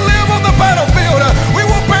 We will live on the battlefield. We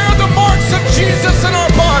will bear the marks of Jesus in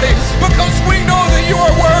our body, because we know that you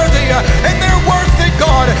are worthy and they're worthy,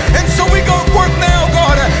 God. And so we go work now,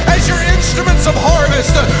 God, as your instruments of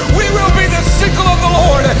harvest. We will be the sickle of the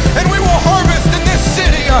Lord, and we will harvest in this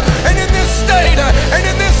city and in this state and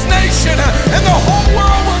in this nation, and the whole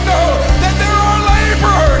world will know that there are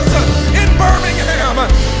laborers in Birmingham.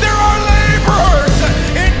 There are laborers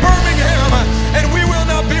in Birmingham, and we will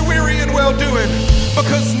not be weary in well-doing,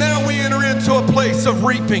 because now we enter into a place of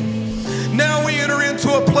reaping. Now we enter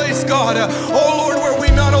into a place, God, oh Lord, where we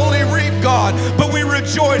not only reap, God, but we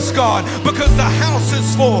rejoice, God, because the house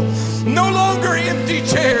is full. No longer empty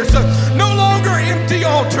chairs, no longer empty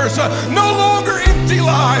altars, no longer empty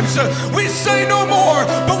lives. We say no more,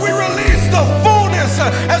 but we release the fullness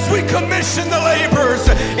as we commission the laborers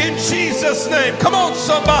in Jesus' name. Come on,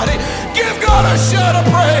 somebody, give God a shout of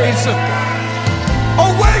praise.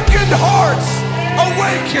 Awakened hearts,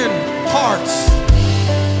 awakened hearts.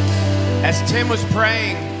 As Tim was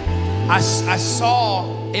praying, I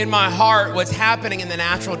saw in my heart what's happening in the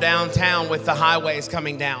natural downtown with the highways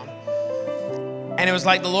coming down. And it was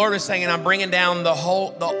like the Lord was saying, I'm bringing down the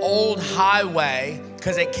old highway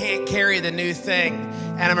because it can't carry the new thing.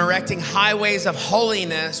 And I'm erecting highways of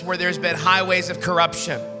holiness where there's been highways of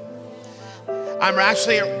corruption. I'm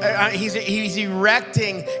actually, he's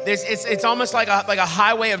erecting this. It's almost like a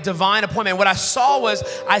highway of divine appointment. What I saw was,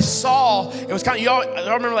 it was kind of, y'all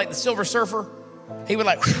remember like the Silver Surfer? He would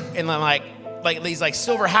like these like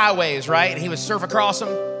silver highways, right? And he would surf across them.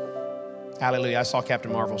 Hallelujah. I saw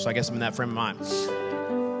Captain Marvel, so I guess I'm in that frame of mind.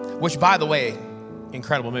 Which, by the way,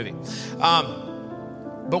 incredible movie.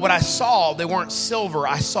 But what I saw, they weren't silver.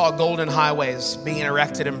 I saw golden highways being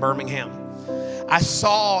erected in Birmingham. I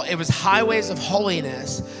saw it was highways of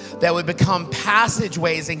holiness that would become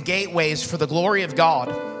passageways and gateways for the glory of God.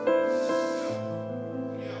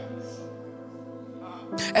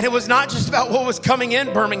 And it was not just about what was coming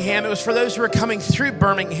in Birmingham, it was for those who were coming through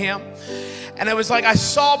Birmingham. And it was like I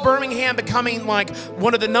saw Birmingham becoming like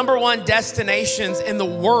one of the #1 destinations in the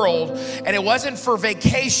world. And it wasn't for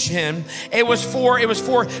vacation. It was for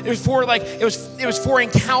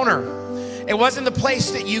encounter. It wasn't the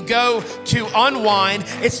place that you go to unwind.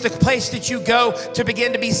 It's the place that you go to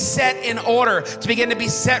begin to be set in order, to begin to be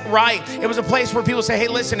set right. It was a place where people say, hey,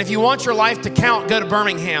 listen, if you want your life to count, go to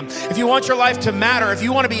Birmingham. If you want your life to matter, if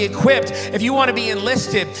you want to be equipped, if you want to be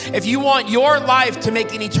enlisted, if you want your life to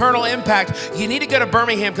make an eternal impact, you need to go to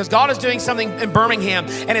Birmingham, because God is doing something in Birmingham,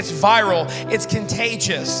 and it's viral. It's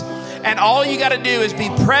contagious. And all you got to do is be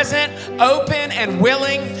present, open, and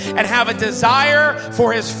willing, and have a desire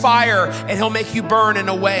for his fire, and he'll make you burn in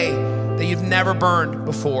a way that you've never burned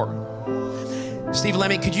before. Steve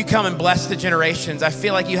Lemmy, could you come and bless the generations? I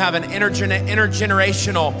feel like you have an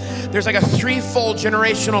intergenerational, there's like a threefold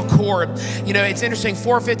generational cord. You know, it's interesting,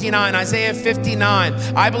 459, Isaiah 59.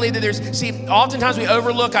 I believe that oftentimes we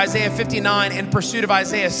overlook Isaiah 59 in pursuit of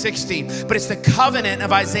Isaiah 60, but it's the covenant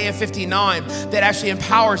of Isaiah 59 that actually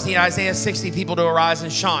empowers the Isaiah 60 people to arise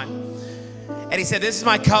and shine. And he said, this is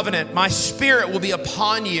my covenant. My spirit will be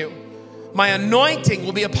upon you. My anointing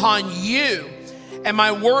will be upon you. And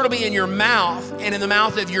my word will be in your mouth and in the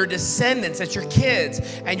mouth of your descendants, that's your kids,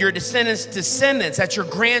 and your descendants' descendants, that's your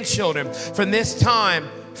grandchildren, from this time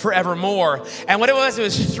forevermore. And what it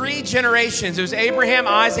was 3 generations. It was Abraham,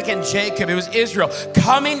 Isaac, and Jacob. It was Israel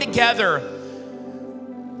coming together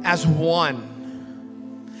as one.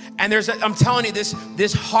 And I'm telling you,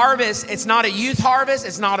 this harvest, it's not a youth harvest,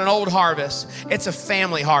 it's not an old harvest, it's a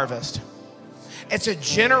family harvest. It's a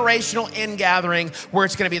generational ingathering where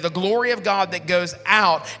it's going to be the glory of God that goes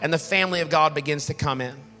out and the family of God begins to come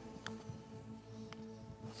in.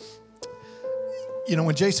 You know,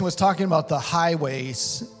 when Jason was talking about the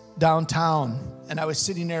highways downtown, and I was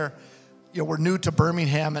sitting there, you know, we're new to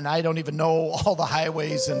Birmingham, and I don't even know all the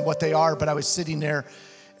highways and what they are, but I was sitting there,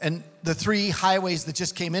 and the 3 highways that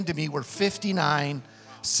just came into me were 59,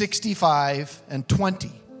 65, and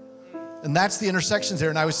 20. And that's the intersections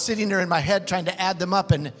there. And I was sitting there in my head trying to add them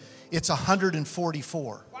up, and it's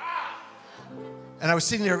 144. Wow. And I was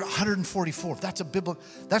sitting there, 144. That's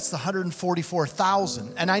the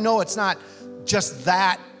 144,000. And I know it's not just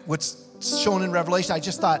that, what's shown in Revelation. I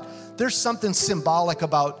just thought there's something symbolic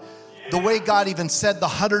about the way God even said the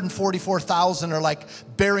 144,000 are like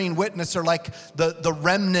bearing witness, or like the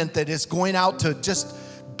remnant that is going out to just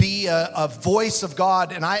be a voice of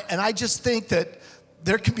God. And I just think that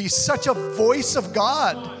there can be such a voice of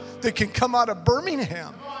God that can come out of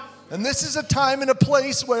Birmingham. And this is a time and a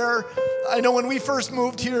place where, I know when we first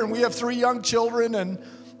moved here, and we have 3 young children, and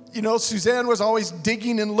you know, Suzanne was always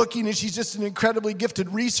digging and looking, and she's just an incredibly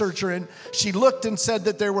gifted researcher, and she looked and said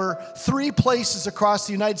that there were 3 places across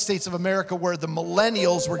the United States of America where the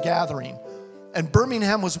millennials were gathering, and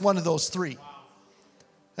Birmingham was one of those 3.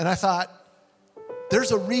 And I thought,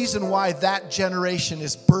 there's a reason why that generation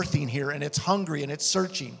is birthing here, and it's hungry and it's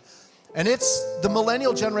searching. And the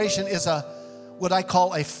millennial generation is what I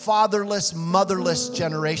call a fatherless, motherless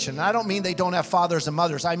generation. And I don't mean they don't have fathers and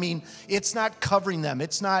mothers. I mean, it's not covering them.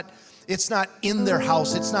 It's not in their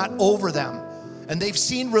house. It's not over them. And they've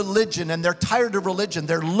seen religion, and they're tired of religion.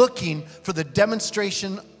 They're looking for the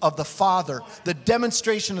demonstration of the Father, the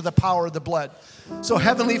demonstration of the power of the blood. So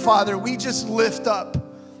Heavenly Father, we just lift up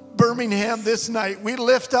Birmingham this night. We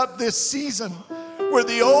lift up this season where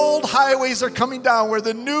the old highways are coming down, where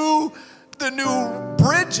the new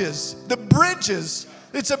bridges,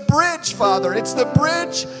 it's a bridge, Father. It's the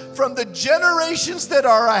bridge from the generations that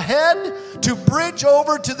are ahead to bridge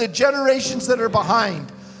over to the generations that are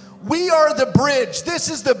behind. We are the bridge. This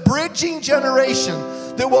is the bridging generation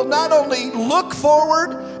that will not only look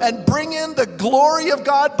forward and bring in the glory of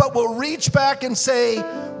God, but will reach back and say,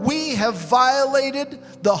 we have violated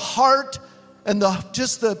the heart and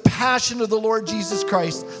just the passion of the Lord Jesus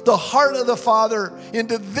Christ, the heart of the Father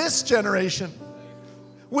into this generation.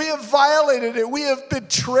 We have violated it. We have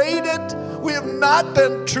betrayed it. We have not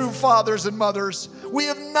been true fathers and mothers. We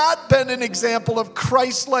have not been an example of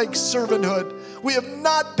Christ-like servanthood. We have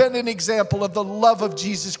not been an example of the love of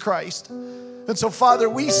Jesus Christ. And so, Father,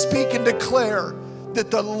 we speak and declare that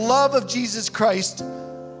the love of Jesus Christ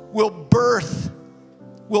will birth,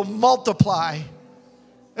 will multiply,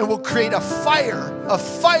 and will create a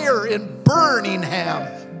fire in Birmingham,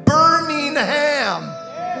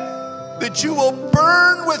 that you will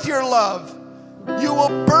burn with your love, you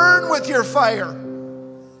will burn with your fire,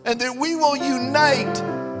 and that we will unite,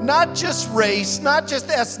 not just race, not just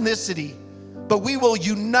ethnicity, but we will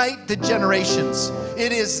unite the generations.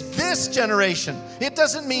 It is this generation. It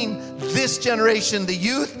doesn't mean this generation, the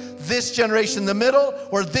youth, this generation, the middle,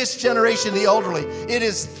 or this generation, the elderly. It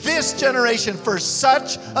is this generation for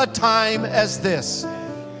such a time as this.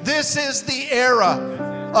 This is the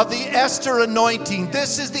era of the Esther anointing.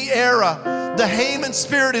 This is the era. The Haman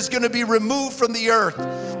spirit is going to be removed from the earth.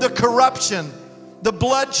 The corruption, the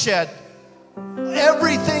bloodshed,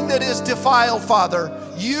 everything that is defiled, Father,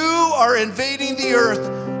 you are invading the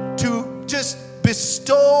earth to just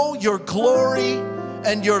bestow your glory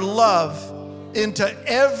and your love into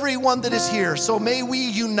everyone that is here. So may we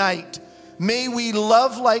unite. May we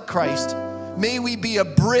love like Christ. May we be a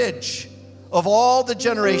bridge of all the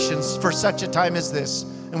generations for such a time as this.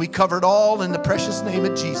 And we cover it all in the precious name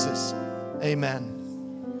of Jesus. Amen.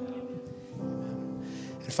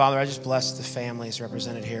 And Father, I just bless the families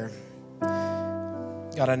represented here.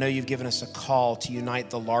 God, I know you've given us a call to unite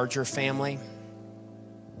the larger family.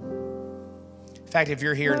 In fact, if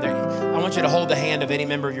you're here, I want you to hold the hand of any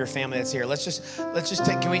member of your family that's here.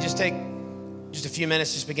 Can we just take just a few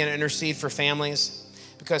minutes, just begin to intercede for families?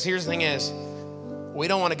 Because here's the thing is, we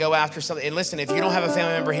don't want to go after something. And listen, if you don't have a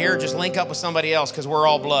family member here, just link up with somebody else because we're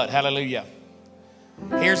all blood. Hallelujah.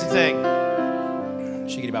 Here's the thing.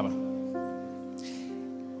 Shiggy Baba.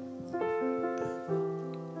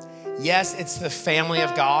 Yes, it's the family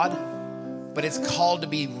of God, but it's called to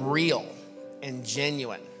be real and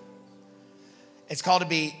genuine. It's called to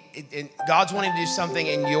be, God's wanting to do something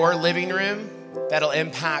in your living room that'll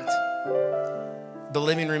impact the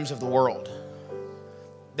living rooms of the world.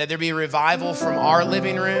 That there be a revival from our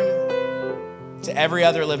living room to every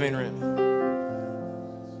other living room.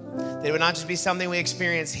 That it would not just be something we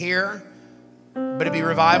experience here, but it'd be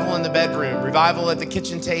revival in the bedroom, revival at the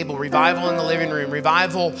kitchen table, revival in the living room,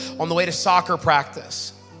 revival on the way to soccer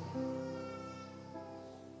practice.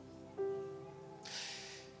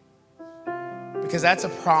 Because that's a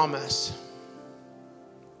promise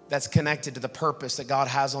that's connected to the purpose that God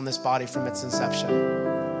has on this body from its inception.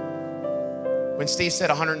 When Steve said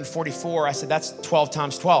 144, I said, that's 12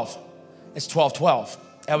 times 12. It's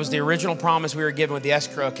 1212. That was the original promise we were given with the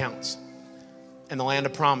escrow accounts in the land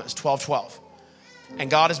of promise, 1212. And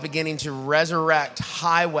God is beginning to resurrect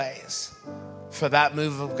highways for that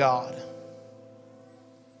move of God.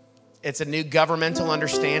 It's a new governmental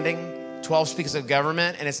understanding. 12 speaks of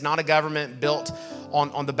government, and it's not a government built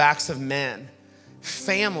on the backs of men.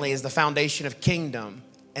 Family is the foundation of kingdom,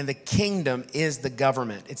 and the kingdom is the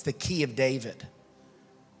government. It's the key of David.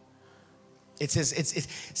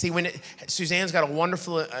 Suzanne's got a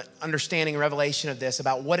wonderful understanding and revelation of this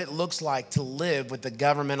about what it looks like to live with the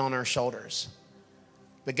government on our shoulders.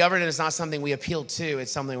 But government is not something we appeal to.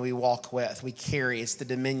 It's something we walk with, we carry. It's the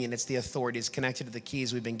dominion. It's the authority. It's connected to the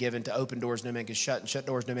keys we've been given to open doors no man can shut, and shut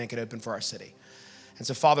doors no man can open for our city. And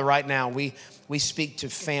so, Father, right now, we speak to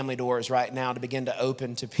family doors right now to begin to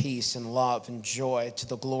open to peace and love and joy, to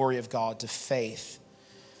the glory of God, to faith,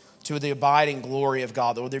 to the abiding glory of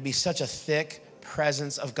God. That there be such a thick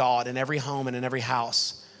presence of God in every home and in every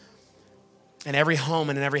house. In every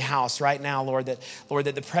home and in every house right now, Lord, that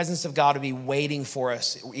the presence of God would be waiting for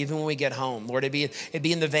us even when we get home. Lord, it'd be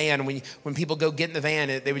in the van. When people go get in the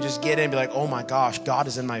van, they would just get in and be like, oh my gosh, God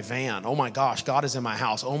is in my van. Oh my gosh, God is in my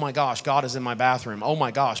house. Oh my gosh, God is in my bathroom. Oh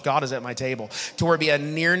my gosh, God is at my table. To where it be a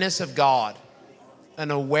nearness of God,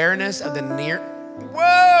 an awareness of the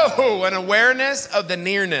an awareness of the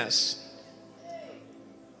nearness.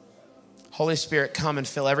 Holy Spirit, come and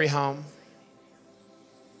fill every home.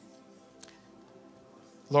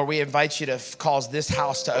 Lord, we invite you to cause this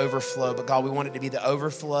house to overflow, but God, we want it to be the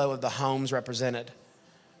overflow of the homes represented.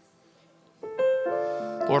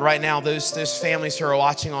 Lord, right now, those families who are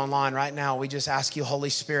watching online right now, we just ask you, Holy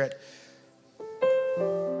Spirit,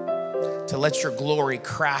 to let your glory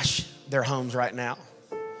crash their homes right now.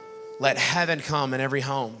 Let heaven come in every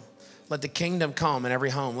home. Let the kingdom come in every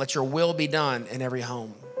home. Let your will be done in every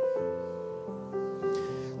home.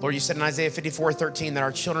 Lord, you said in Isaiah 54:13 that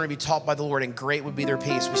our children would be taught by the Lord and great would be their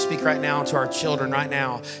peace. We speak right now to our children right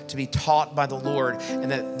now to be taught by the Lord and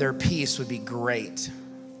that their peace would be great.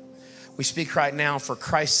 We speak right now for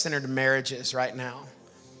Christ-centered marriages right now.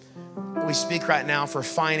 We speak right now for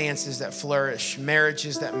finances that flourish,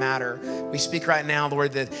 marriages that matter. We speak right now,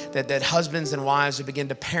 Lord, that husbands and wives would begin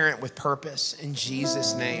to parent with purpose in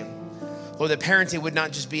Jesus' name. Lord, that parenting would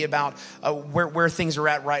not just be about where things are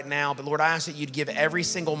at right now, but Lord, I ask that you'd give every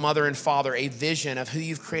single mother and father a vision of who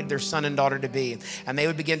you've created their son and daughter to be. And they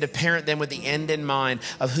would begin to parent them with the end in mind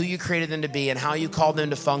of who you created them to be and how you called them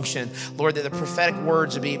to function. Lord, that the prophetic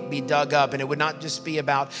words would be dug up, and it would not just be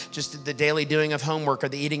about just the daily doing of homework or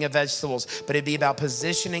the eating of vegetables, but it'd be about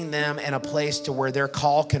positioning them in a place to where their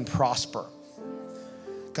call can prosper.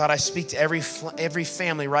 God, I speak to every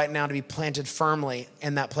family right now to be planted firmly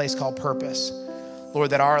in that place called purpose.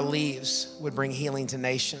 Lord, that our leaves would bring healing to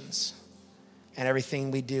nations and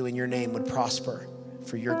everything we do in your name would prosper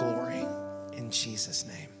for your glory. In Jesus'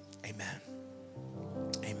 name, amen.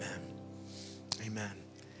 Amen. Amen.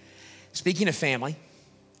 Speaking of family,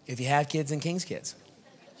 if you have kids and King's Kids,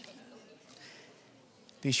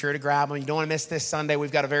 be sure to grab them. You don't want to miss this Sunday.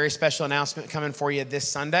 We've got a very special announcement coming for you this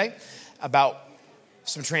Sunday about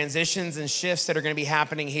some transitions and shifts that are going to be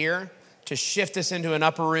happening here to shift us into an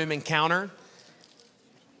upper room encounter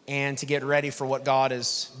and to get ready for what God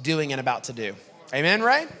is doing and about to do. Amen,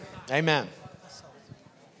 Ray? Amen.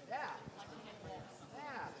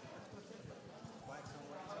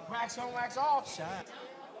 Wax on, wax off.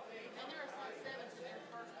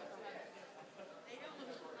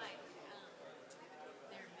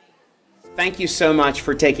 Thank you so much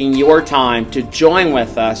for taking your time to join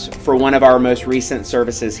with us for one of our most recent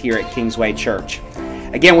services here at Kingsway Church.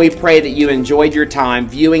 Again, we pray that you enjoyed your time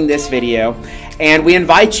viewing this video, and we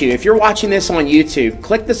invite you, if you're watching this on YouTube,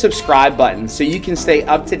 click the subscribe button so you can stay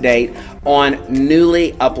up to date on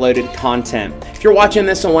newly uploaded content. If you're watching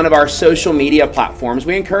this on one of our social media platforms,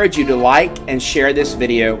 we encourage you to like and share this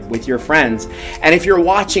video with your friends. And if you're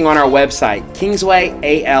watching on our website,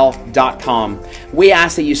 kingswayal.com, we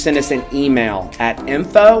ask that you send us an email at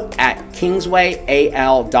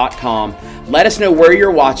info@kingswayal.com. Let us know where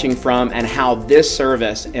you're watching from and how this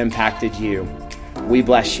service impacted you. We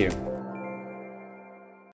bless you.